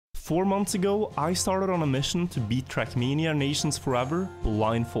4 months ago, I started on a mission to beat Trackmania Nations Forever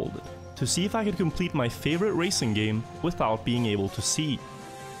blindfolded, to see if I could complete my favorite racing game without being able to see.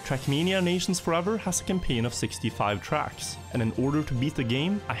 Trackmania Nations Forever has a campaign of 65 tracks, and in order to beat the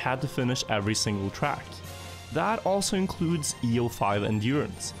game, I had to finish every single track. That also includes EO5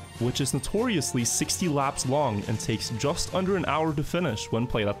 Endurance, which is notoriously 60 laps long and takes just under an hour to finish when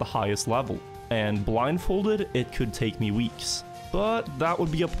played at the highest level. And blindfolded, it could take me weeks. But that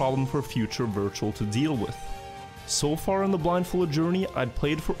would be a problem for future Wirtual to deal with. So far in the blindfolded journey, I'd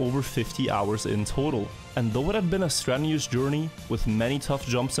played for over 50 hours in total, and though it had been a strenuous journey with many tough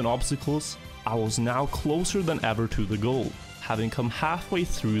jumps and obstacles, I was now closer than ever to the goal, having come halfway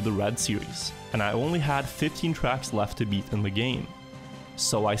through the Red Series, and I only had 15 tracks left to beat in the game.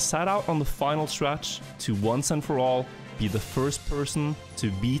 So I set out on the final stretch to once and for all be the first person to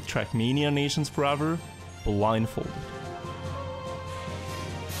beat Trackmania Nations Forever blindfolded.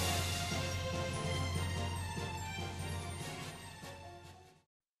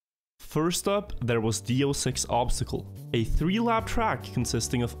 First up, there was DO6 Obstacle, a 3-lap track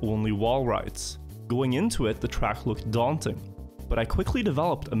consisting of only wall rides. Going into it, the track looked daunting, but I quickly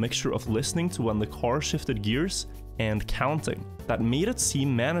developed a mixture of listening to when the car shifted gears and counting that made it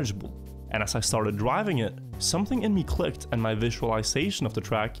seem manageable. And as I started driving it, something in me clicked and my visualization of the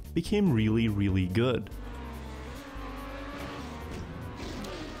track became really good.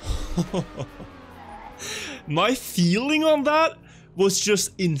 My feeling on that was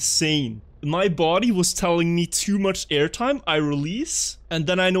just insane. My body was telling me too much airtime, I release, and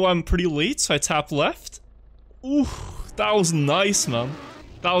then I know I'm pretty late, so I tap left. Ooh, that was nice, man.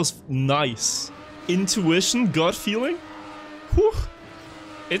 That was nice. Intuition, gut feeling. Whew.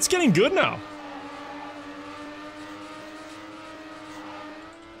 It's getting good now.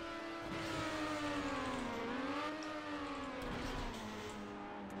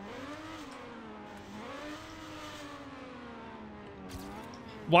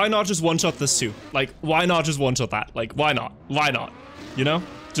 Why not just one-shot this too? Like, why not just one-shot that? Like, why not? Why not? You know?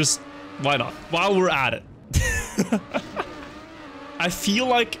 Just, why not? While we're at it. I feel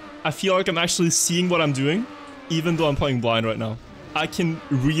like I'm actually seeing what I'm doing, even though I'm playing blind right now. I can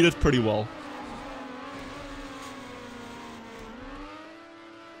read it pretty well.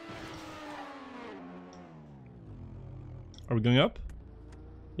 Are we going up?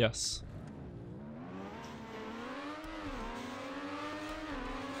 Yes.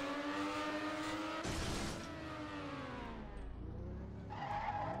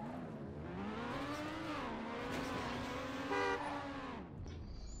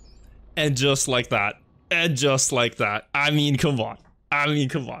 And just like that. And just like that. I mean, come on.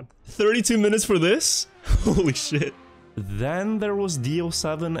 32 minutes for this? Holy shit. Then there was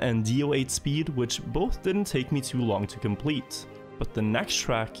DO7 and DO8 Speed, which both didn't take me too long to complete. But the next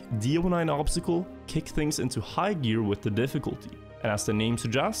track, DO9 Obstacle, kicked things into high gear with the difficulty. And as the name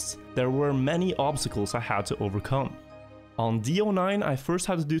suggests, there were many obstacles I had to overcome. On DO9, I first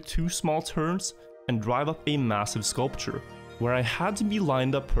had to do 2 small turns and drive up a massive sculpture, where I had to be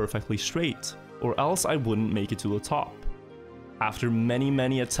lined up perfectly straight, or else I wouldn't make it to the top. After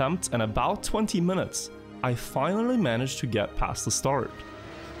many attempts and about 20 minutes, I finally managed to get past the start.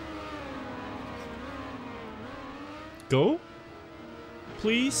 Go?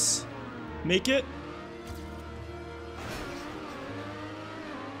 Please? Make it?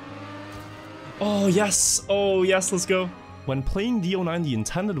 Oh yes, let's go. When playing DO9 the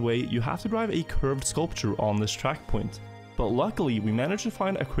intended way, you have to drive a curved sculpture on this track point. But luckily, we managed to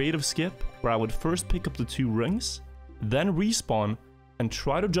find a creative skip where I would first pick up the 2 rings, then respawn and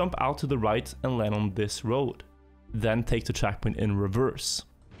try to jump out to the right and land on this road. Then take the checkpoint in reverse.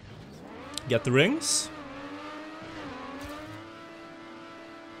 Get the rings.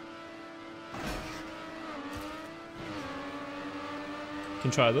 Can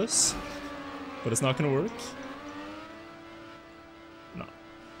try this, but it's not gonna work. No.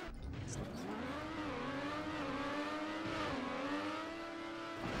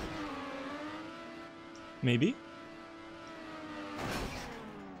 Maybe?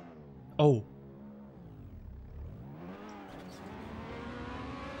 Oh.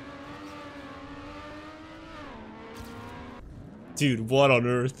 Dude, what on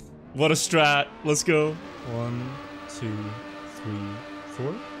earth? What a strat. Let's go. 1, 2, 3,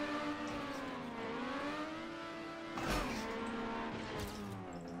 4.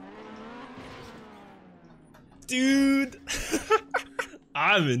 Dude.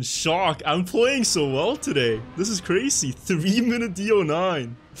 I'm in shock. I'm playing so well today. This is crazy. 3-minute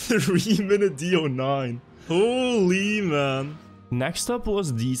DO9. 3-minute DO9. Holy man. Next up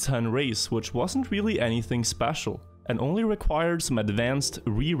was D10 Race, which wasn't really anything special. and only required some advanced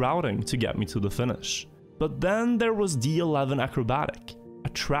rerouting to get me to the finish. But then there was D11 Acrobatic, a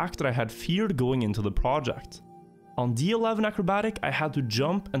track that I had feared going into the project. On D11 Acrobatic, I had to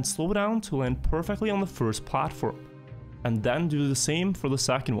jump and slow down to land perfectly on the first platform, and then do the same for the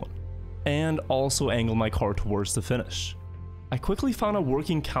second one, and also angle my car towards the finish. I quickly found a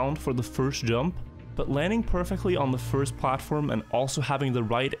working count for the first jump, but landing perfectly on the first platform and also having the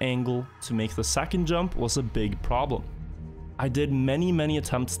right angle to make the second jump was a big problem. I did many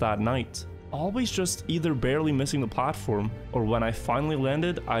attempts that night, always just either barely missing the platform, or when I finally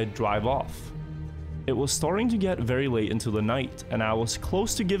landed, I'd drive off. It was starting to get very late into the night, and I was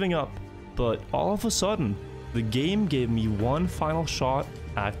close to giving up, but all of a sudden, the game gave me one final shot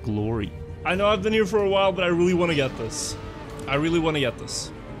at glory. I know I've been here for a while, but I really want to get this. I really want to get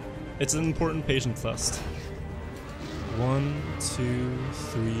this. It's an important patience test. 1, 2,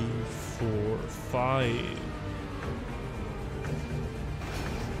 3, 4, 5.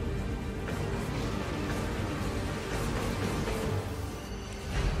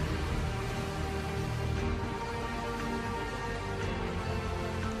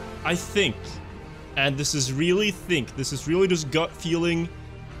 I think, and this is really just gut feeling.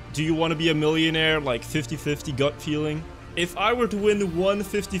 Do you want to be a millionaire, like 50-50 gut feeling? If I were to win one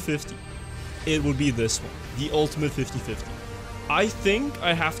 50-50, it would be this one, the ultimate 50-50. I think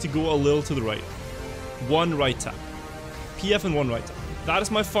I have to go a little to the right. One right tap. PF and one right tap. That is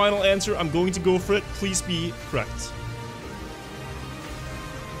my final answer. I'm going to go for it. Please be correct.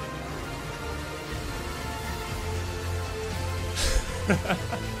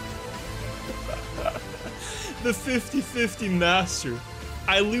 The 50-50 master.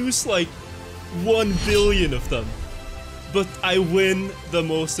 I lose like 1 billion of them, but I win the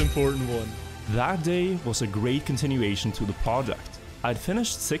most important one. That day was a great continuation to the project. I'd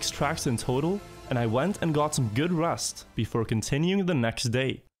finished 6 tracks in total, and I went and got some good rest before continuing the next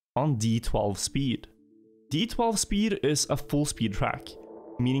day on D12 speed. D12 speed is a full speed track,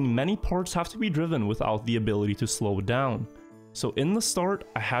 meaning many parts have to be driven without the ability to slow down. So in the start,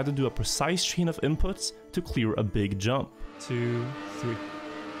 I had to do a precise chain of inputs to clear a big jump. 2, 3.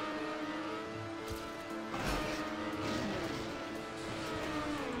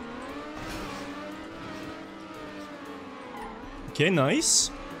 Okay,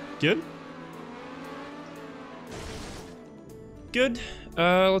 nice. Good. Good.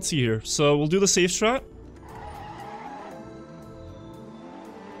 Let's see here. So we'll do the safe strat.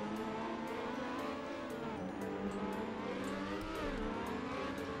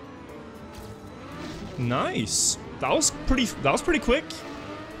 Nice. That was pretty quick.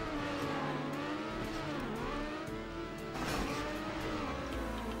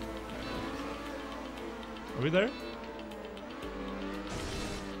 Are we there?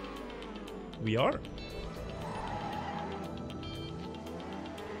 We are.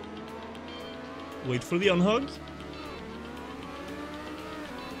 Wait for the unhug.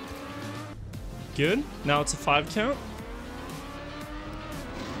 Good. Now it's a 5 count.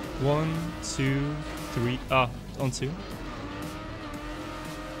 1, 2, 3. On 2.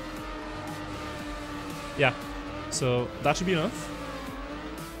 Yeah. So that should be enough.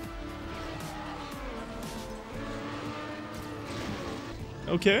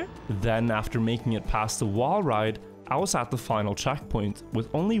 Okay. Then after making it past the wall ride, I was at the final checkpoint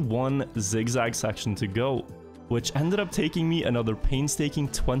with only one zigzag section to go, which ended up taking me another painstaking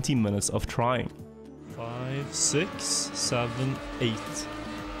 20 minutes of trying. 5, 6, 7, 8.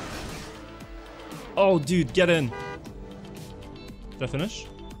 Oh, dude, get in. Did I finish?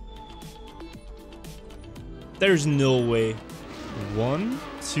 There's no way. 1,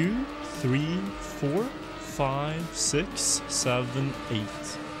 2, 3, 4, 5, 6, 7, 8.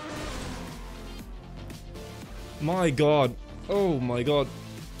 My god. Oh my god.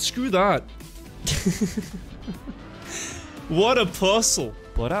 Screw that. What a puzzle.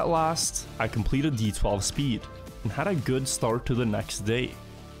 But at last, I completed D12 speed and had a good start to the next day.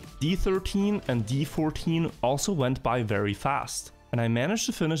 D13 and D14 also went by very fast, and I managed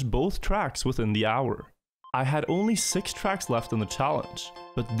to finish both tracks within the hour. I had only 6 tracks left in the challenge,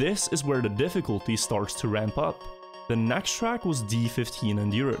 but this is where the difficulty starts to ramp up. The next track was D15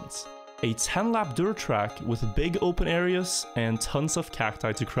 Endurance, a 10-lap dirt track with big open areas and tons of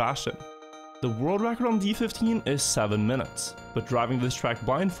cacti to crash in. The world record on D15 is 7 minutes, but driving this track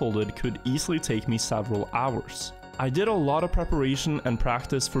blindfolded could easily take me several hours. I did a lot of preparation and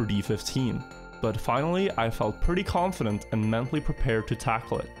practice for D15, but finally I felt pretty confident and mentally prepared to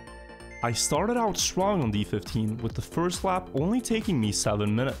tackle it. I started out strong on D15 with the first lap only taking me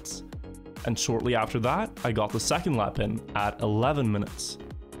 7 minutes, and shortly after that I got the second lap in at 11 minutes.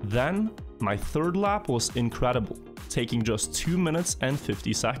 Then My third lap was incredible, taking just 2 minutes and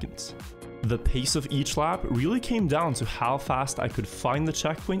 50 seconds. The pace of each lap really came down to how fast I could find the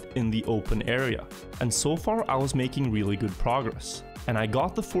checkpoint in the open area, and so far I was making really good progress, and I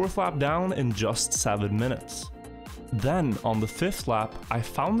got the fourth lap down in just 7 minutes. Then, on the fifth lap, I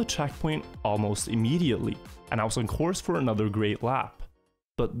found the checkpoint almost immediately, and I was on course for another great lap.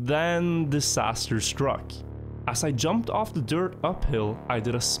 But then, disaster struck. As I jumped off the dirt uphill, I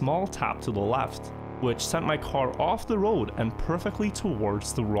did a small tap to the left, which sent my car off the road and perfectly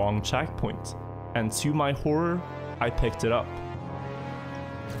towards the wrong checkpoint. And to my horror, I picked it up.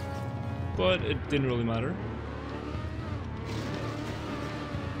 But it didn't really matter.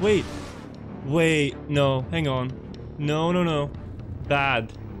 Wait, no, hang on. No.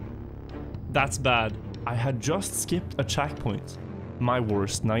 Bad. That's bad. I had just skipped a checkpoint. My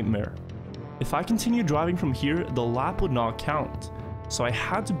worst nightmare. If I continued driving from here, the lap would not count. So I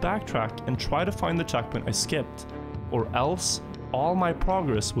had to backtrack and try to find the checkpoint I skipped, or else all my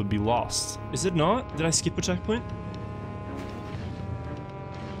progress would be lost. Is it not? Did I skip a checkpoint?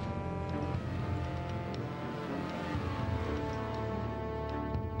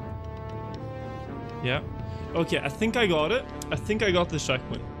 Yeah. Okay, I think I got it. I think I got this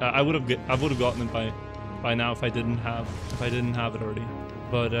checkpoint. I would have gotten it by now if I didn't have it already.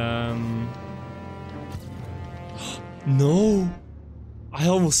 But no. I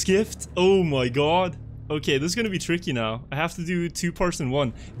almost skipped. Oh my god. Okay, this is gonna be tricky now. I have to do 2 parts in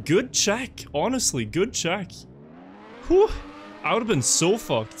one. Good check. Honestly, good check. Whew. I would have been so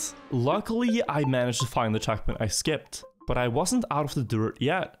fucked. Luckily, I managed to find the checkpoint I skipped, but I wasn't out of the dirt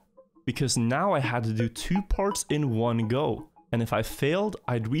yet, because now I had to do 2 parts in one go. And if I failed,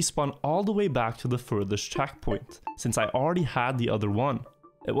 I'd respawn all the way back to the furthest checkpoint, since I already had the other one.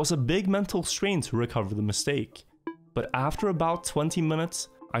 It was a big mental strain to recover the mistake. But after about 20 minutes,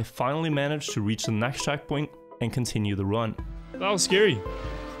 I finally managed to reach the next checkpoint and continue the run. That was scary.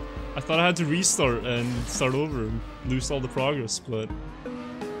 I thought I had to restart and start over and lose all the progress, but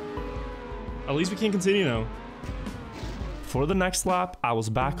at least we can continue now. For the next lap, I was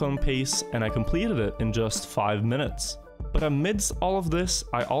back on pace and I completed it in just 5 minutes. But amidst all of this,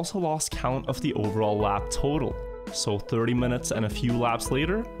 I also lost count of the overall lap total. So 30 minutes and a few laps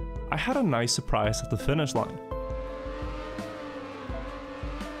later, I had a nice surprise at the finish line.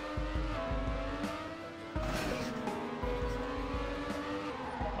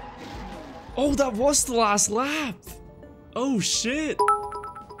 Oh, that was the last lap! Oh shit!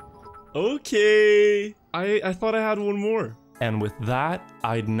 Okay, I thought I had one more. And with that,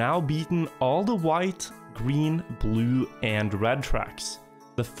 I'd now beaten all the white, green, blue, and red tracks.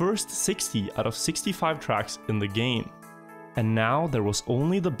 The first 60 out of 65 tracks in the game. And now there was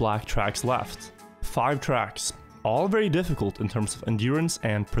only the black tracks left. 5 tracks, all very difficult in terms of endurance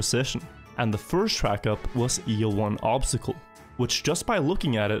and precision. And the first track up was EO1 Obstacle, which just by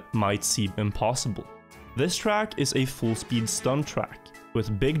looking at it might seem impossible. This track is a full speed stunt track,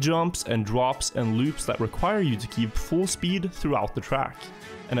 with big jumps and drops and loops that require you to keep full speed throughout the track.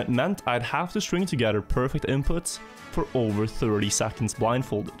 And it meant I'd have to string together perfect inputs for over 30 seconds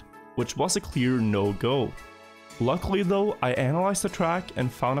blindfolded, which was a clear no-go. Luckily though, I analyzed the track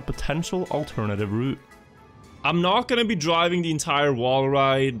and found a potential alternative route. I'm not gonna be driving the entire wall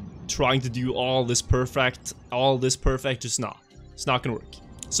ride, trying to do all this perfect, just not. It's not gonna work.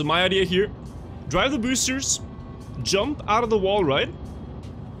 So my idea here, drive the boosters, jump out of the wall ride,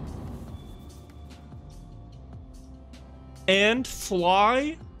 and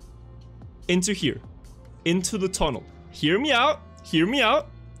fly into here, into the tunnel. Hear me out, hear me out.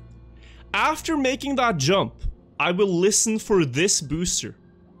 After making that jump, I will listen for this booster.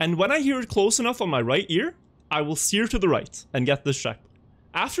 And when I hear it close enough on my right ear, I will steer to the right and get this checkpoint.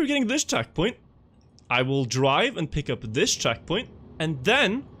 After getting this checkpoint, I will drive and pick up this checkpoint. And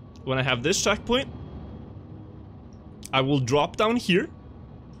then, when I have this checkpoint, I will drop down here,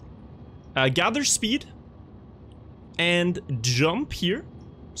 gather speed, and jump here.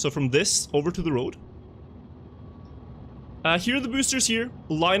 So from this over to the road. Here are the boosters here.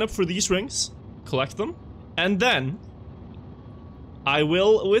 Line up for these rings. Collect them. And then, I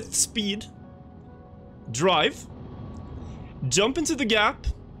will, with speed, drive, jump into the gap,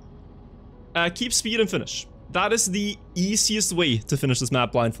 keep speed and finish. That is the easiest way to finish this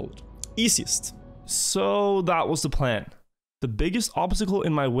map blindfolded. Easiest. So that was the plan. The biggest obstacle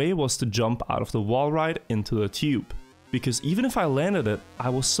in my way was to jump out of the wall ride into the tube, because even if I landed it, I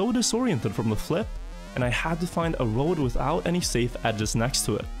was so disoriented from the flip, and I had to find a road without any safe edges next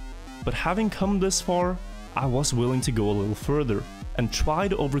to it. But having come this far, I was willing to go a little further and try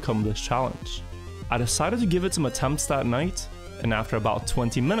to overcome this challenge. I decided to give it some attempts that night, and after about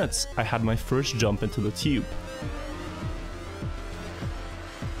 20 minutes, I had my first jump into the tube.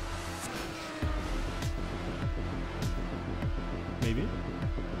 Maybe?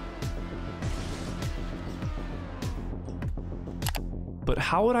 But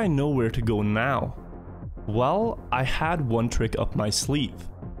how would I know where to go now? Well, I had one trick up my sleeve.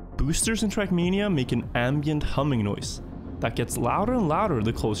 Boosters in Trackmania make an ambient humming noise that gets louder and louder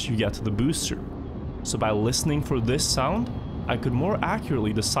the closer you get to the booster. So by listening for this sound, I could more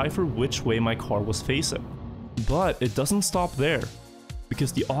accurately decipher which way my car was facing. But it doesn't stop there,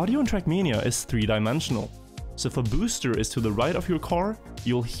 because the audio in Trackmania is 3-dimensional. So if a booster is to the right of your car,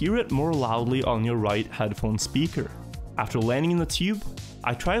 you'll hear it more loudly on your right headphone speaker. After landing in the tube,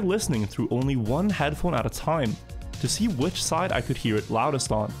 I tried listening through only one headphone at a time to see which side I could hear it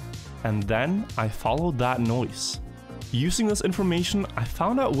loudest on, and then I followed that noise. Using this information, I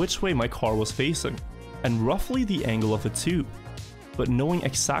found out which way my car was facing, and roughly the angle of it too. But knowing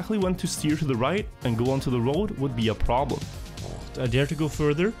exactly when to steer to the right and go onto the road would be a problem. Do I dare to go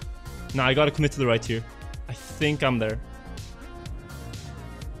further? Nah, I gotta commit to the right here. I think I'm there.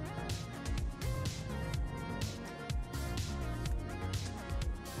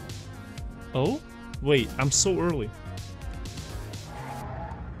 Oh? Wait, I'm so early.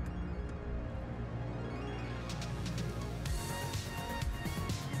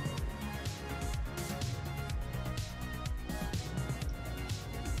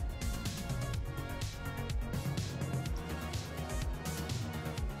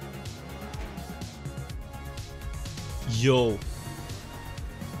 Yo.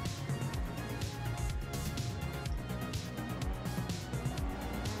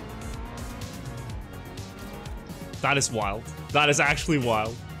 That is wild. That is actually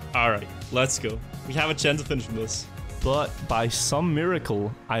wild. Alright, let's go. We have a chance of finishing this. But by some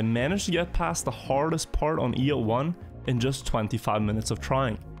miracle, I managed to get past the hardest part on EO1 in just 25 minutes of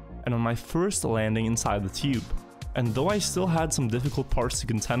trying, and on my first landing inside the tube. And though I still had some difficult parts to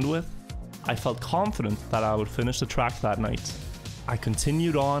contend with, I felt confident that I would finish the track that night. I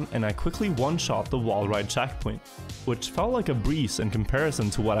continued on and I quickly one-shot the wall ride checkpoint, which felt like a breeze in comparison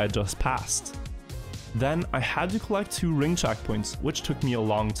to what I just passed. Then I had to collect 2 ring checkpoints, which took me a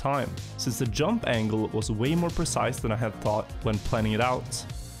long time, since the jump angle was way more precise than I had thought when planning it out.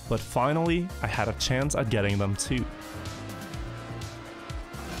 But finally, I had a chance at getting them too.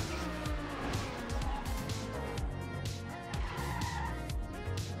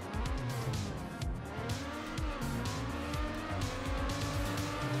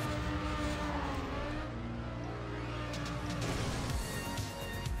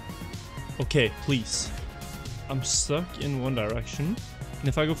 Okay, please. I'm stuck in one direction, and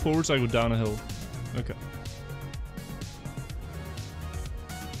if I go forwards, I go down a hill. Okay.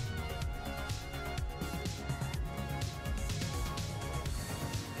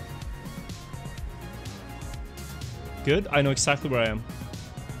 Good, I know exactly where I am.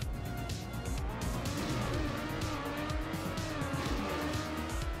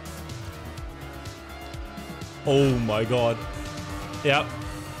 Oh my god. Yep.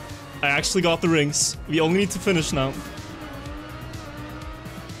 I actually got the rings. We only need to finish now.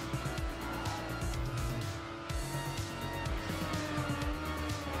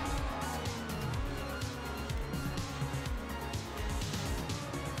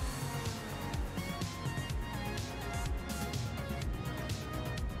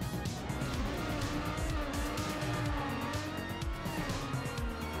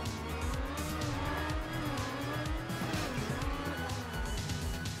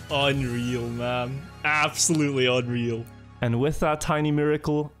 Unreal, man. Absolutely unreal. And with that tiny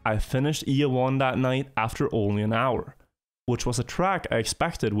miracle, I finished EO1 that night after only an hour, which was a track I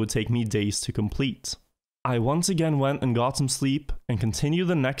expected would take me days to complete. I once again went and got some sleep and continued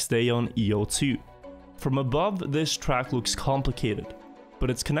the next day on EO2. From above, this track looks complicated, but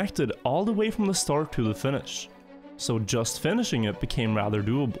it's connected all the way from the start to the finish, so just finishing it became rather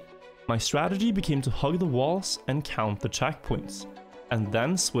doable. My strategy became to hug the walls and count the checkpoints, and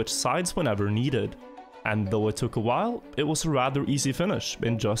then switch sides whenever needed. And though it took a while, it was a rather easy finish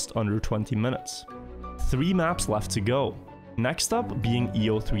in just under 20 minutes. 3 maps left to go, next up being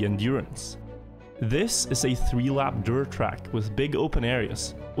EO3 Endurance. This is a 3-lap dirt track with big open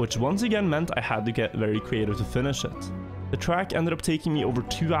areas, which once again meant I had to get very creative to finish it. The track ended up taking me over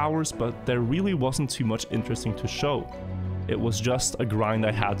 2 hours, but there really wasn't too much interesting to show. It was just a grind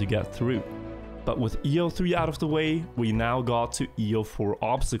I had to get through. But with EO3 out of the way, we now got to EO4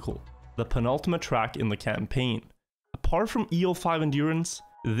 Obstacle, the penultimate track in the campaign. Apart from EO5 Endurance,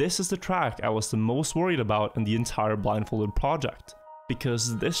 this is the track I was the most worried about in the entire Blindfolded project,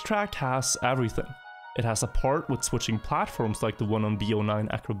 because this track has everything. It has a part with switching platforms like the one on BO9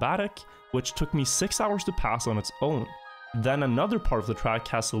 Acrobatic, which took me 6 hours to pass on its own. Then another part of the track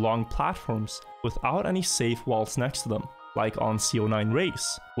has long platforms without any safe walls next to them, like on CO9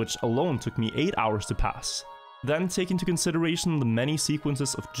 Race, which alone took me 8 hours to pass. Then take into consideration the many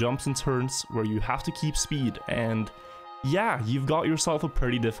sequences of jumps and turns where you have to keep speed, and yeah, you've got yourself a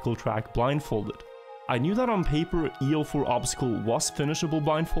pretty difficult track blindfolded. I knew that on paper EO4 Obstacle was finishable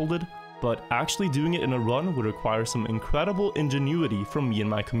blindfolded, but actually doing it in a run would require some incredible ingenuity from me and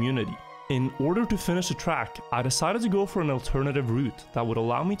my community. In order to finish the track, I decided to go for an alternative route that would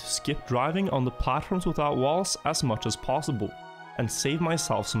allow me to skip driving on the platforms without walls as much as possible, and save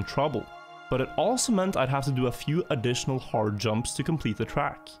myself some trouble. But it also meant I'd have to do a few additional hard jumps to complete the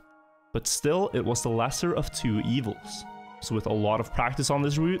track. But still, it was the lesser of two evils. So with a lot of practice on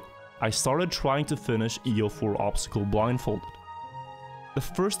this route, I started trying to finish EO4 Obstacle blindfolded. The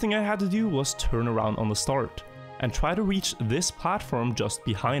first thing I had to do was turn around on the start, and try to reach this platform just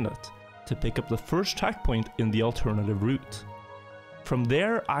behind it, to pick up the first checkpoint in the alternative route. From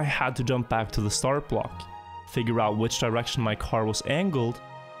there, I had to jump back to the start block, figure out which direction my car was angled,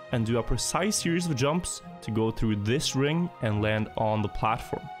 and do a precise series of jumps to go through this ring and land on the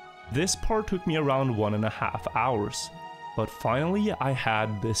platform. This part took me around 1.5 hours, but finally I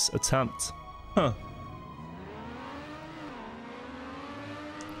had this attempt.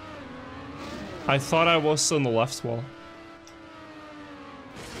 I thought I was on the left wall.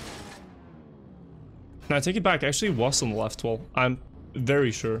 No, I take it back, I actually was on the left wall. I'm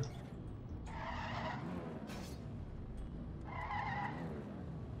very sure.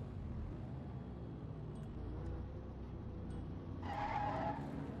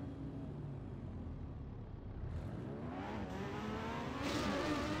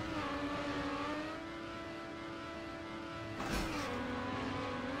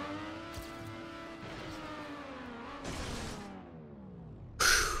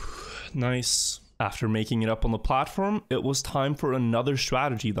 Nice. After making it up on the platform, it was time for another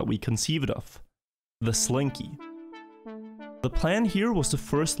strategy that we conceived of: the slinky. The plan here was to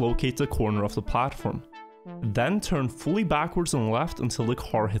first locate the corner of the platform, then turn fully backwards and left until the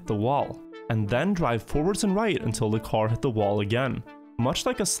car hit the wall, and then drive forwards and right until the car hit the wall again, much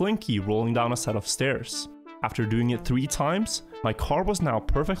like a slinky rolling down a set of stairs. After doing it 3 times, my car was now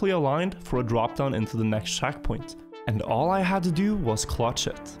perfectly aligned for a drop down into the next checkpoint, and all I had to do was clutch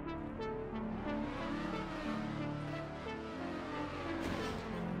it.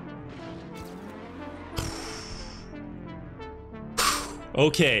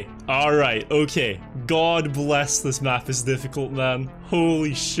 Okay, alright, okay. God bless this map is difficult, man.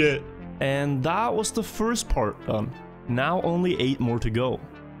 Holy shit. And that was the first part done. Now only 8 more to go.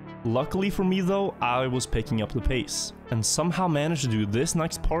 Luckily for me though, I was picking up the pace, and somehow managed to do this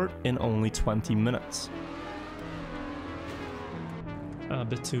next part in only 20 minutes. A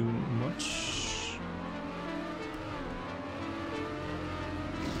bit too much.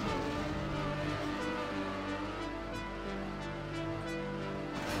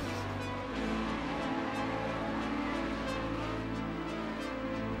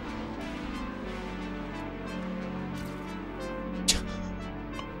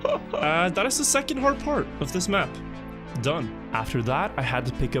 That is the second hard part of this map. Done. After that, I had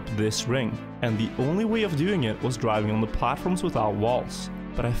to pick up this ring, and the only way of doing it was driving on the platforms without walls.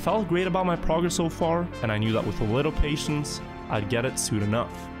 But I felt great about my progress so far, and I knew that with a little patience, I'd get it soon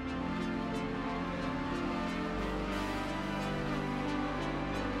enough.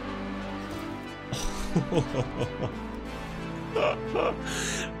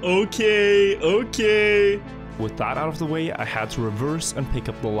 Okay. With that out of the way, I had to reverse and pick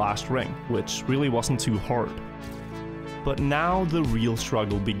up the last ring, which really wasn't too hard. But now the real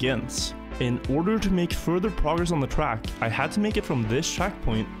struggle begins. In order to make further progress on the track, I had to make it from this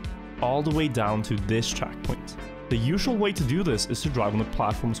checkpoint all the way down to this checkpoint. The usual way to do this is to drive on the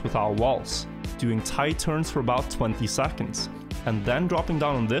platforms without walls, doing tight turns for about 20 seconds, and then dropping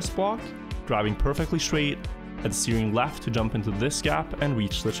down on this block, driving perfectly straight, and steering left to jump into this gap and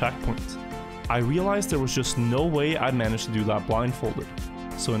reach the checkpoint. I realized there was just no way I'd manage to do that blindfolded,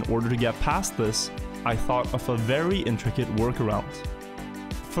 so in order to get past this, I thought of a very intricate workaround.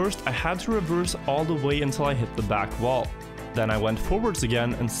 First, I had to reverse all the way until I hit the back wall. Then I went forwards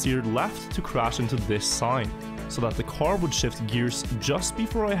again and steered left to crash into this sign, so that the car would shift gears just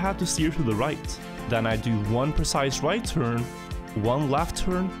before I had to steer to the right. Then I'd do one precise right turn, one left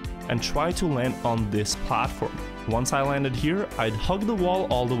turn, and try to land on this platform. Once I landed here, I'd hug the wall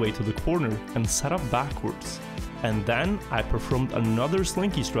all the way to the corner and set up backwards. And then I performed another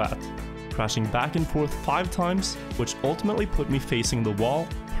slinky strat, crashing back and forth 5 times, which ultimately put me facing the wall,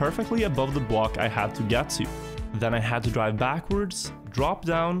 perfectly above the block I had to get to. Then I had to drive backwards, drop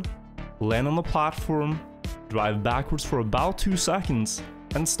down, land on the platform, drive backwards for about 2 seconds,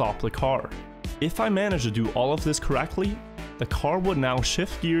 and stop the car. If I managed to do all of this correctly, the car would now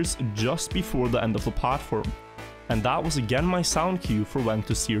shift gears just before the end of the platform, and that was again my sound cue for when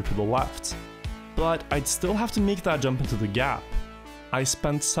to steer to the left. But I'd still have to make that jump into the gap. I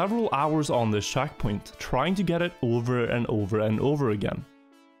spent several hours on this checkpoint trying to get it over and over and over again.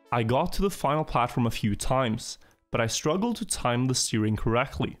 I got to the final platform a few times, but I struggled to time the steering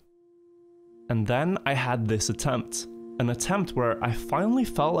correctly. And then I had this attempt, an attempt where I finally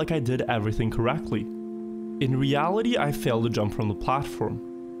felt like I did everything correctly. In reality, I failed to jump from the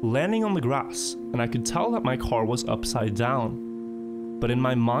platform, landing on the grass, and I could tell that my car was upside down. But in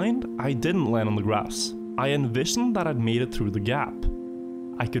my mind, I didn't land on the grass. I envisioned that I'd made it through the gap.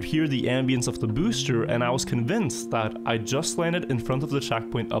 I could hear the ambience of the booster, and I was convinced that I just landed in front of the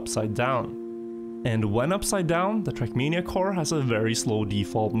checkpoint upside down. And when upside down, the Trackmania car has a very slow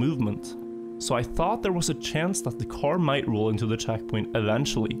default movement. So I thought there was a chance that the car might roll into the checkpoint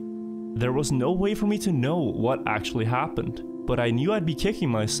eventually. There was no way for me to know what actually happened, but I knew I'd be kicking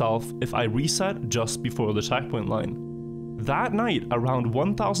myself if I reset just before the checkpoint line. That night, around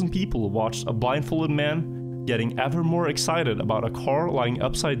 1,000 people watched a blindfolded man getting ever more excited about a car lying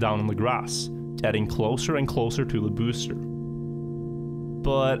upside down on the grass, getting closer and closer to the booster.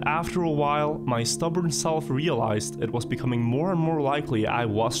 But after a while, my stubborn self realized it was becoming more and more likely I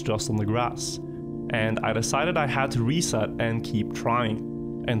was just on the grass, and I decided I had to reset and keep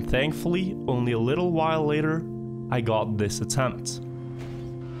trying. And thankfully, only a little while later, I got this attempt.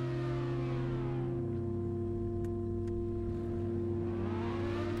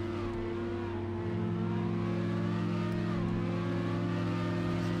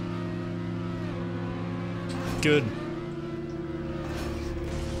 Good.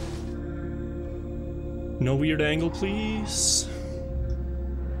 No weird angle, please.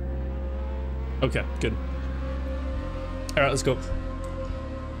 Okay, good. Alright, let's go.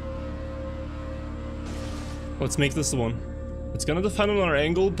 Let's make this the one. It's gonna depend on our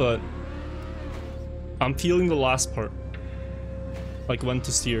angle, but I'm feeling the last part. Like when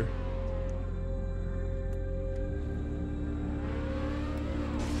to steer.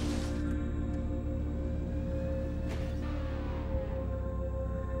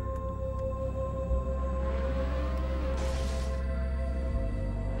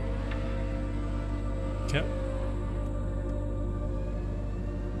 Okay.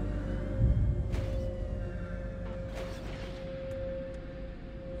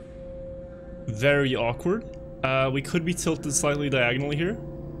 Very awkward. We could be tilted slightly diagonally here.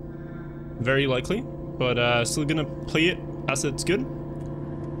 Very likely. But still gonna play it as it's good.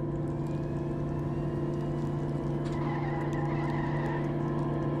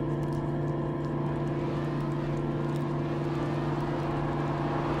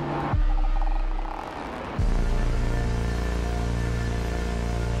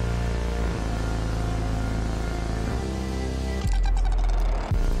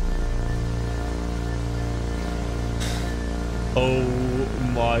 Oh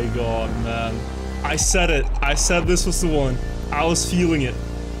my god, man. I said it. I said this was the one. I was feeling it.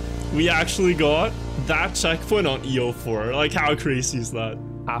 We actually got that checkpoint on EO4. Like, how crazy is that?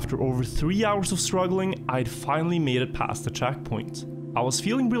 After over 3 hours of struggling, I'd finally made it past the checkpoint. I was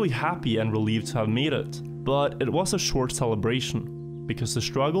feeling really happy and relieved to have made it, but it was a short celebration, because the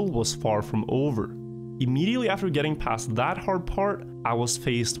struggle was far from over. Immediately after getting past that hard part, I was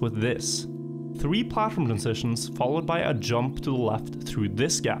faced with this. 3 platform transitions followed by a jump to the left through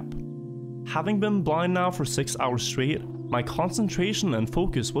this gap. Having been blind now for 6 hours straight, my concentration and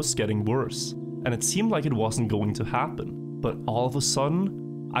focus was getting worse, and it seemed like it wasn't going to happen. But all of a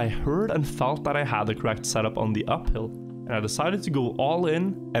sudden, I heard and felt that I had the correct setup on the uphill, and I decided to go all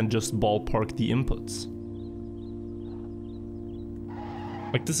in and just ballpark the inputs.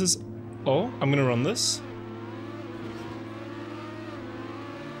 Like, this is... Oh, I'm gonna run this.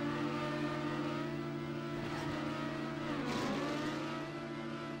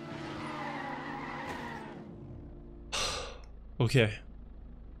 Okay.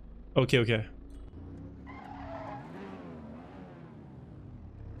 Okay.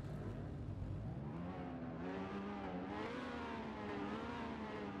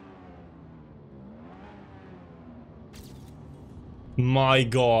 My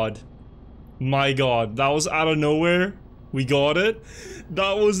god. My god. That was out of nowhere. We got it.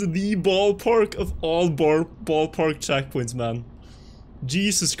 That was the ballpark of all ballpark checkpoints, man.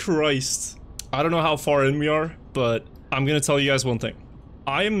 Jesus Christ. I don't know how far in we are, but I'm gonna tell you guys one thing.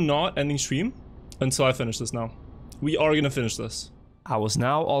 I am not ending stream until I finish this now. We are gonna finish this. I was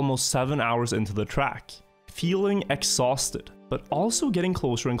now almost 7 hours into the track, feeling exhausted, but also getting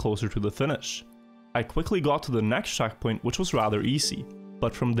closer and closer to the finish. I quickly got to the next checkpoint, which was rather easy,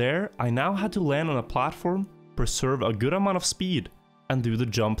 but from there, I now had to land on a platform, preserve a good amount of speed, and do the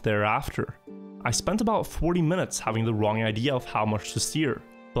jump thereafter. I spent about 40 minutes having the wrong idea of how much to steer,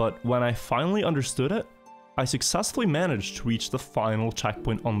 but when I finally understood it, I successfully managed to reach the final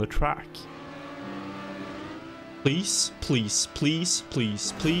checkpoint on the track. Please, please, please,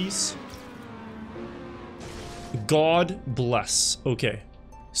 please, please. God bless. Okay.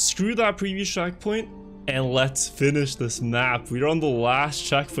 Screw that previous checkpoint and let's finish this map. We're on the last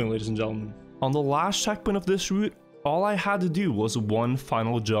checkpoint, ladies and gentlemen. On the last checkpoint of this route, all I had to do was one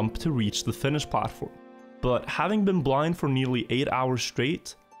final jump to reach the finish platform. But having been blind for nearly 8 hours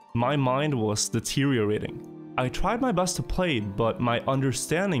straight, my mind was deteriorating. I tried my best to play, but my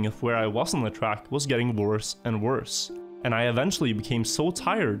understanding of where I was on the track was getting worse and worse, and I eventually became so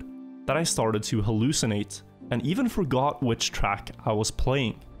tired that I started to hallucinate and even forgot which track I was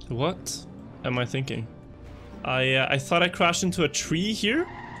playing. What am I thinking? I thought I crashed into a tree here,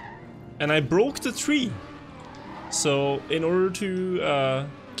 and I broke the tree. So in order to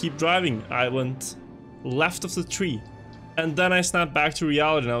keep driving, I went left of the tree, and then I snapped back to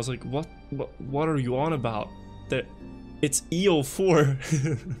reality, and I was like, what are you on about? It's E04.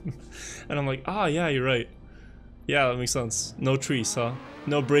 And I'm like, ah, yeah, you're right. Yeah, that makes sense. No trees, huh?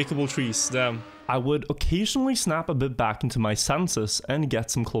 No breakable trees, damn. I would occasionally snap a bit back into my senses and get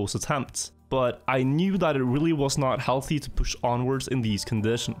some close attempts, but I knew that it really was not healthy to push onwards in these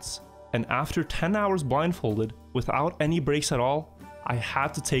conditions. And after 10 hours blindfolded, without any breaks at all, I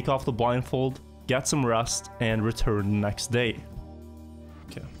had to take off the blindfold, get some rest, and return the next day.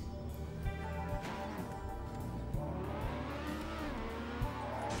 Okay.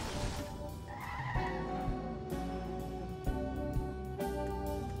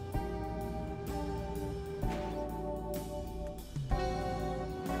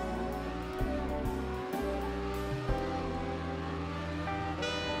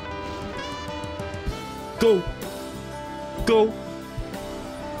 Go! Go!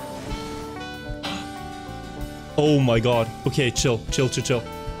 Oh my god. Okay, chill.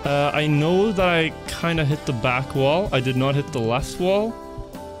 I know that I kinda hit the back wall. I did not hit the left wall.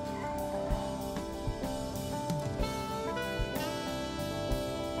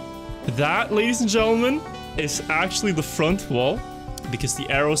 That, ladies and gentlemen, is actually the front wall, because the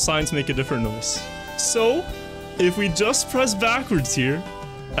arrow signs make a different noise. So, if we just press backwards here,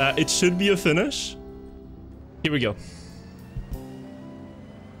 it should be a finish. Here we go.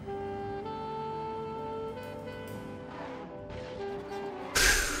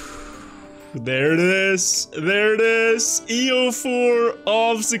 There it is. There it is. EO4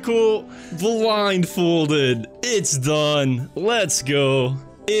 obstacle blindfolded. It's done. Let's go.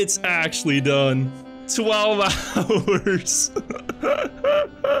 It's actually done. 12 hours.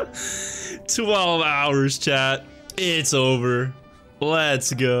 12 hours, chat. It's over.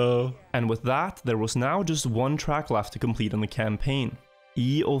 Let's go. And with that, there was now just one track left to complete in the campaign,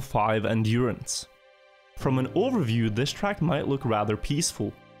 E05 Endurance. From an overview, this track might look rather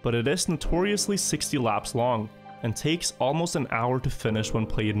peaceful, but it is notoriously 60 laps long, and takes almost an hour to finish when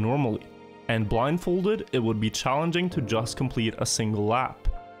played normally, and blindfolded, it would be challenging to just complete a single lap.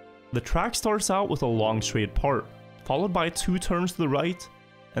 The track starts out with a long straight part, followed by 2 turns to the right,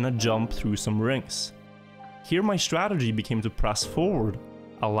 and a jump through some rings. Here my strategy became to press forward,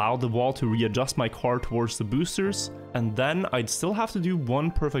 allow the wall to readjust my car towards the boosters, and then I'd still have to do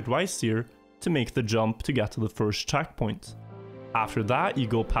one perfect right steer to make the jump to get to the first checkpoint. After that, you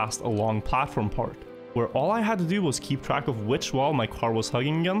go past a long platform part, where all I had to do was keep track of which wall my car was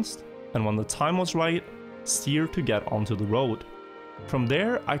hugging against, and when the time was right, steer to get onto the road. From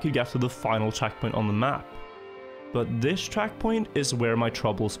there, I could get to the final checkpoint on the map. But this checkpoint is where my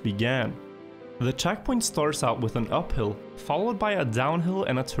troubles began. The checkpoint starts out with an uphill, followed by a downhill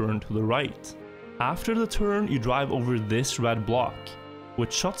and a turn to the right. After the turn, you drive over this red block,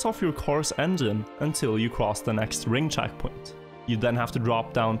 which shuts off your car's engine until you cross the next ring checkpoint. You then have to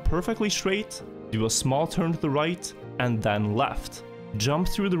drop down perfectly straight, do a small turn to the right, and then left. Jump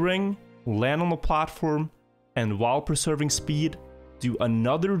through the ring, land on the platform, and while preserving speed, do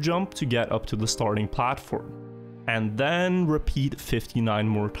another jump to get up to the starting platform. And then repeat 59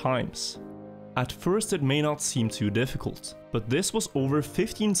 more times. At first it may not seem too difficult, but this was over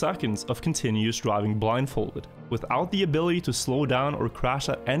 15 seconds of continuous driving blindfolded, without the ability to slow down or crash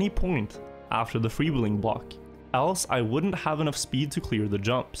at any point after the freewheeling block, else I wouldn't have enough speed to clear the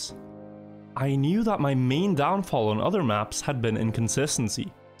jumps. I knew that my main downfall on other maps had been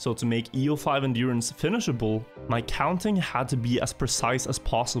inconsistency, so to make EO5 Endurance finishable, my counting had to be as precise as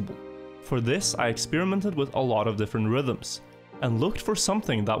possible. For this, I experimented with a lot of different rhythms, and looked for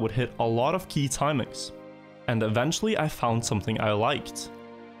something that would hit a lot of key timings. And eventually I found something I liked.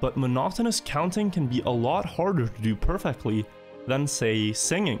 But monotonous counting can be a lot harder to do perfectly than, say,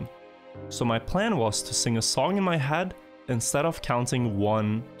 singing. So my plan was to sing a song in my head instead of counting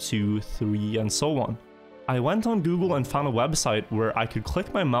 1, 2, 3, and so on. I went on Google and found a website where I could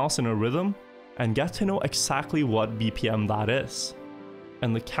click my mouse in a rhythm and get to know exactly what BPM that is.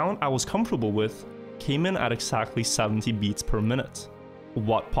 And the count I was comfortable with came in at exactly 70 beats per minute.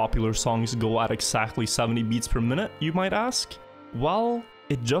 What popular songs go at exactly 70 beats per minute, you might ask? Well,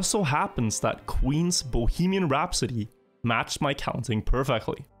 it just so happens that Queen's Bohemian Rhapsody matched my counting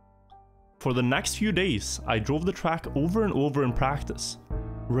perfectly. For the next few days, I drove the track over and over in practice,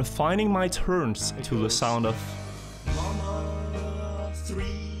 refining my turns to the sound of Mama, 3,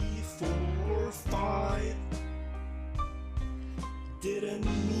 4, 5. Didn't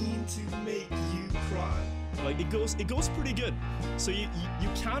mean to make you cry. Like it goes pretty good. So you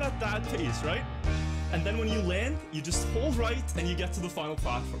count at that pace, right? And then when you land, you just hold right and you get to the final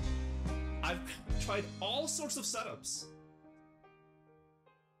platform. I've tried all sorts of setups.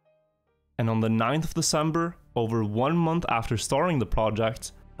 And on the 9th of December, over 1 month after starting the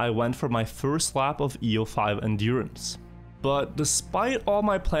project, I went for my first lap of EO5 Endurance. But despite all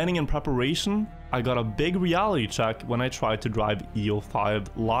my planning and preparation, I got a big reality check when I tried to drive EO5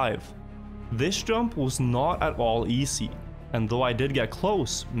 live. This jump was not at all easy, and though I did get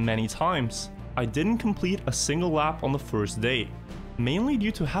close many times, I didn't complete a single lap on the first day, mainly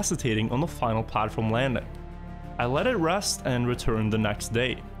due to hesitating on the final platform landing. I let it rest and returned the next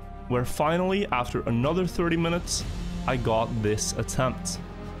day, where finally, after another 30 minutes, I got this attempt.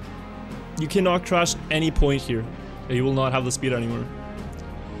 You cannot crash any point here. You will not have the speed anymore.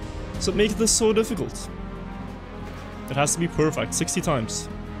 So it makes this so difficult. It has to be perfect 60 times.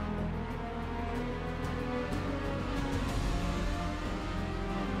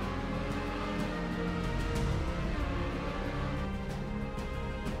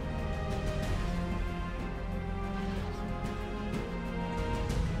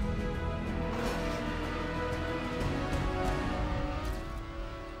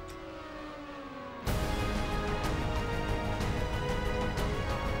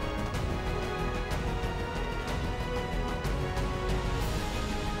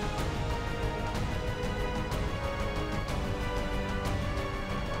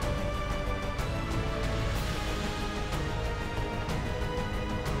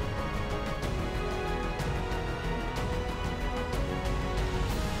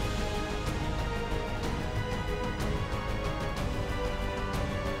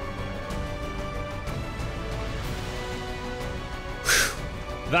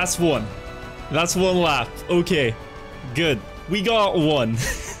 That's one. That's one lap. Okay, good. We got one.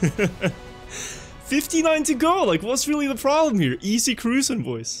 59 to go. Like, what's really the problem here? Easy cruising,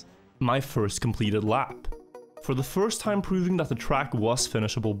 boys. My first completed lap. For the first time proving that the track was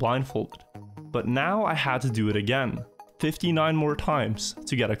finishable blindfolded. But now I had to do it again, 59 more times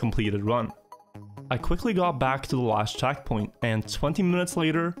to get a completed run. I quickly got back to the last checkpoint, and 20 minutes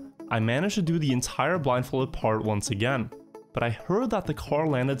later, I managed to do the entire blindfolded part once again. But I heard that the car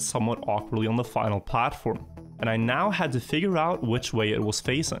landed somewhat awkwardly on the final platform, and I now had to figure out which way it was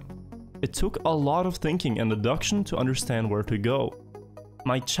facing. It took a lot of thinking and deduction to understand where to go.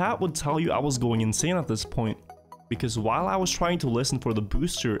 My chat would tell you I was going insane at this point, because while I was trying to listen for the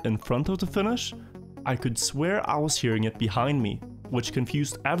booster in front of the finish, I could swear I was hearing it behind me, which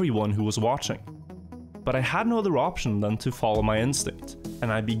confused everyone who was watching. But I had no other option than to follow my instinct,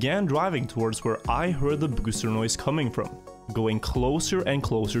 and I began driving towards where I heard the booster noise coming from, going closer and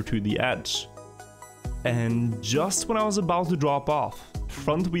closer to the edge. And just when I was about to drop off,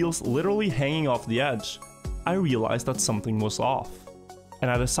 front wheels literally hanging off the edge, I realized that something was off,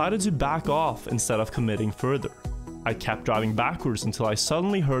 and I decided to back off instead of committing further. I kept driving backwards until I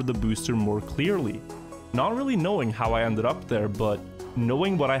suddenly heard the booster more clearly, not really knowing how I ended up there, but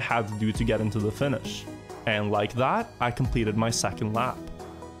knowing what I had to do to get into the finish. And like that, I completed my second lap.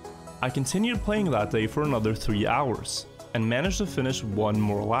 I continued playing that day for another 3 hours, and managed to finish one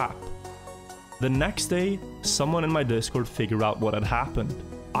more lap. The next day, someone in my Discord figured out what had happened.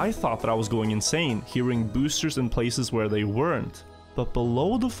 I thought that I was going insane, hearing boosters in places where they weren't, but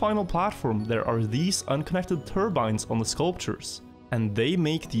below the final platform there are these unconnected turbines on the sculptures, and they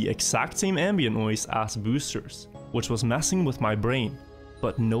make the exact same ambient noise as boosters, which was messing with my brain.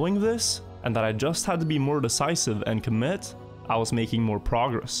 But knowing this, and that I just had to be more decisive and commit, I was making more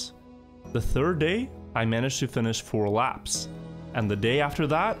progress. The third day, I managed to finish 4 laps. And the day after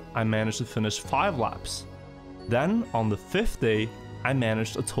that, I managed to finish 5 laps. Then, on the 5th day, I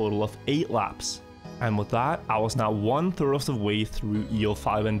managed a total of 8 laps. And with that, I was now 1/3 of the way through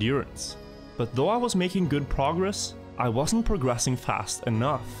EO5 Endurance. But though I was making good progress, I wasn't progressing fast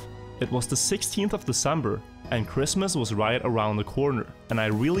enough. It was the 16th of December, and Christmas was right around the corner, and I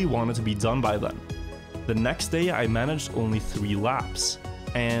really wanted to be done by then. The next day I managed only 3 laps,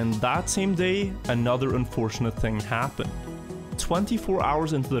 and that same day another unfortunate thing happened. 24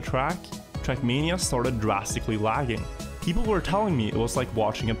 hours into the track, Trackmania started drastically lagging. People were telling me it was like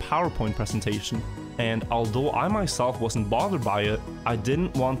watching a PowerPoint presentation, and although I myself wasn't bothered by it, I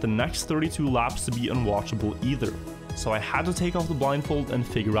didn't want the next 32 laps to be unwatchable either, so I had to take off the blindfold and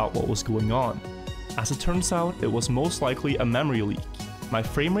figure out what was going on. As it turns out, it was most likely a memory leak. My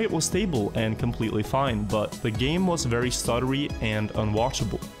frame rate was stable and completely fine, but the game was very stuttery and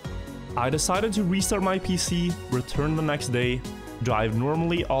unwatchable. I decided to restart my PC, return the next day, drive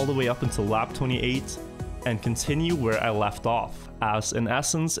normally all the way up until lap 28, and continue where I left off, as in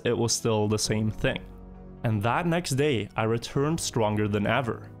essence it was still the same thing. And that next day I returned stronger than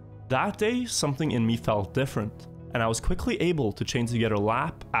ever. That day something in me felt different, and I was quickly able to chain together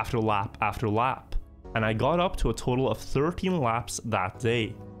lap after lap after lap, and I got up to a total of 13 laps that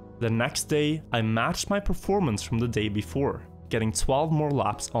day. The next day I matched my performance from the day before, getting 12 more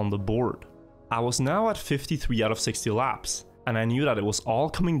laps on the board. I was now at 53 out of 60 laps, and I knew that it was all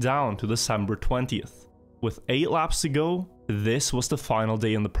coming down to December 20th. With 8 laps to go, this was the final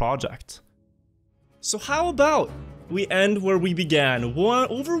day in the project. So how about we end where we began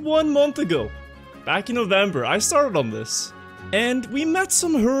over 1 month ago? Back in November, I started on this, and we met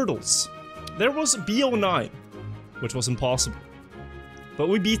some hurdles. There was BO9, which was impossible, but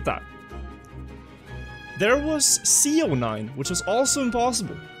we beat that. There was CO9, which was also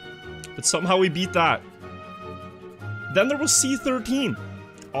impossible, but somehow we beat that. Then there was C13,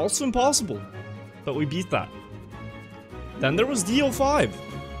 also impossible, but we beat that. Then there was DO5,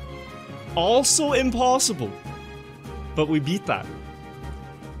 also impossible, but we beat that.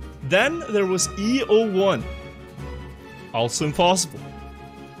 Then there was EO1, also impossible,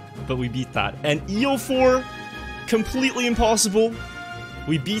 but we beat that. And EO4, completely impossible,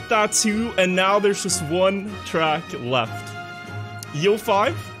 we beat that too, and now there's just 1 track left.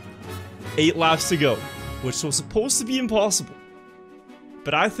 EO5, 8 laps to go, which was supposed to be impossible.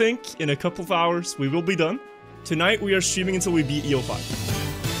 But I think in a couple of hours we will be done. Tonight we are streaming until we beat EO5.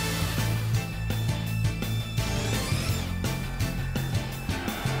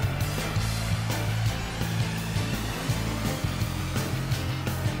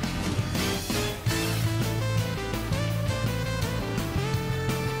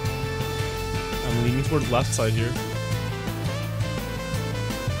 I'm leaning toward the left side here.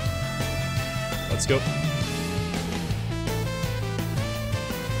 Let's go.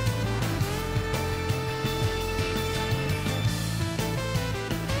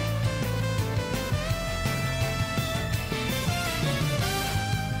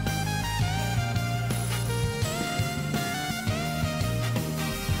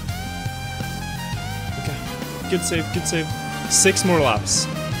 Good save, good save. 6 more laps.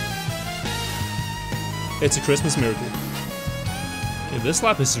 It's a Christmas miracle. Okay, this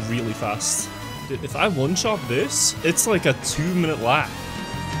lap is really fast. Dude, if I one-shot this, it's like a 2-minute lap.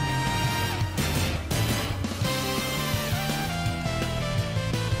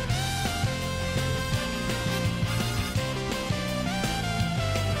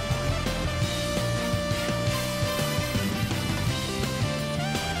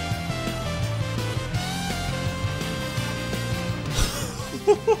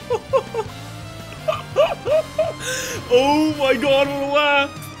 Oh my god, what a lap!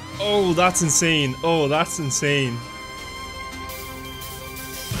 Oh, that's insane. Oh, that's insane.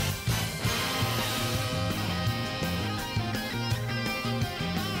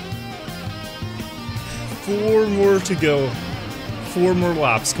 Four more to go. 4 more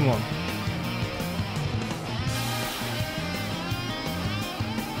laps, come on.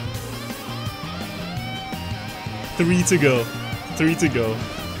 Three to go. 3 to go.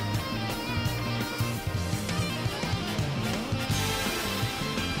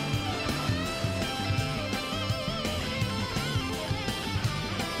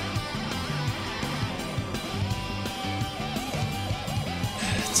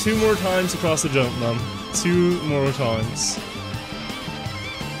 Two more times across the jump, man. 2 more times.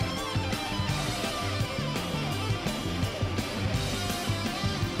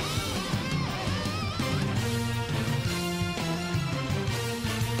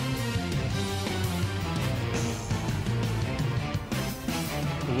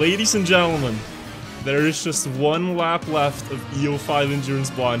 Ladies and gentlemen, there is just one lap left of EO5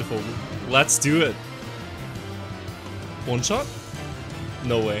 Endurance Blindfolded. Let's do it. One shot?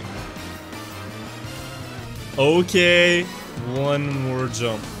 No way. Okay, one more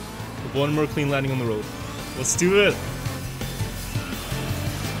jump. One more clean landing on the road. Let's do it.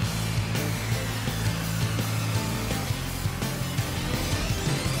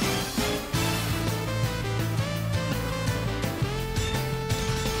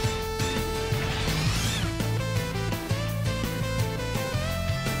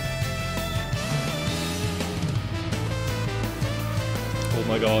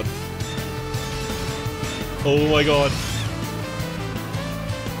 Oh my god. Oh my god.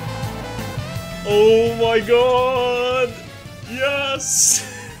 Oh my god! Yes!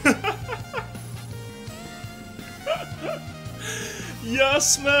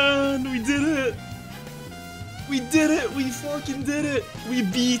 Yes, man! We did it! We did it! We fucking did it! We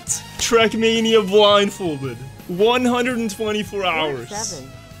beat Trackmania Blindfolded. 124 hours.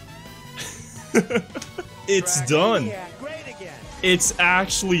 It's done. It's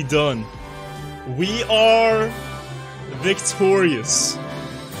actually done. We are victorious.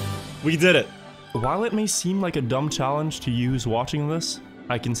 We did it. While it may seem like a dumb challenge to you who's watching this,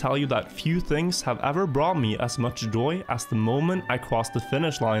 I can tell you that few things have ever brought me as much joy as the moment I crossed the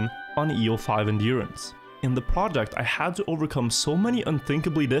finish line on EO5 Endurance. In the project, I had to overcome so many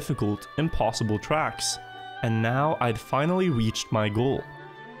unthinkably difficult, impossible tracks, and now I'd finally reached my goal.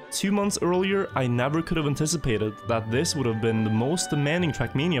 2 months earlier, I never could have anticipated that this would have been the most demanding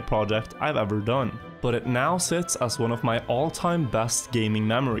Trackmania project I've ever done, but it now sits as one of my all-time best gaming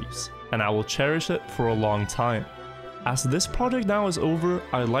memories, and I will cherish it for a long time. As this project now is over,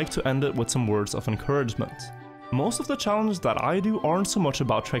 I'd like to end it with some words of encouragement. Most of the challenges that I do aren't so much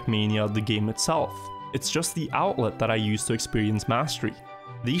about Trackmania, the game itself. It's just the outlet that I use to experience mastery.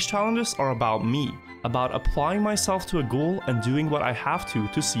 These challenges are about me, about applying myself to a goal and doing what I have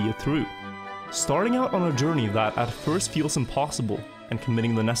to see it through. Starting out on a journey that at first feels impossible, and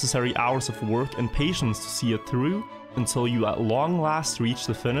committing the necessary hours of work and patience to see it through until you at long last reach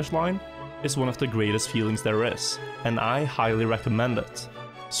the finish line is one of the greatest feelings there is, and I highly recommend it.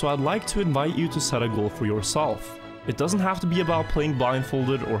 So I'd like to invite you to set a goal for yourself. It doesn't have to be about playing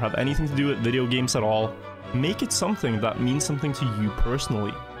blindfolded or have anything to do with video games at all. Make it something that means something to you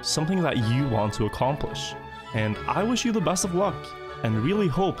personally, something that you want to accomplish. And I wish you the best of luck, and really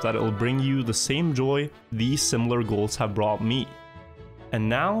hope that it'll bring you the same joy these similar goals have brought me. And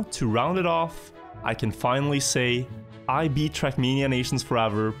now, to round it off, I can finally say, I beat Trackmania Nations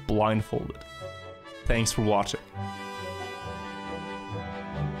Forever blindfolded. Thanks for watching.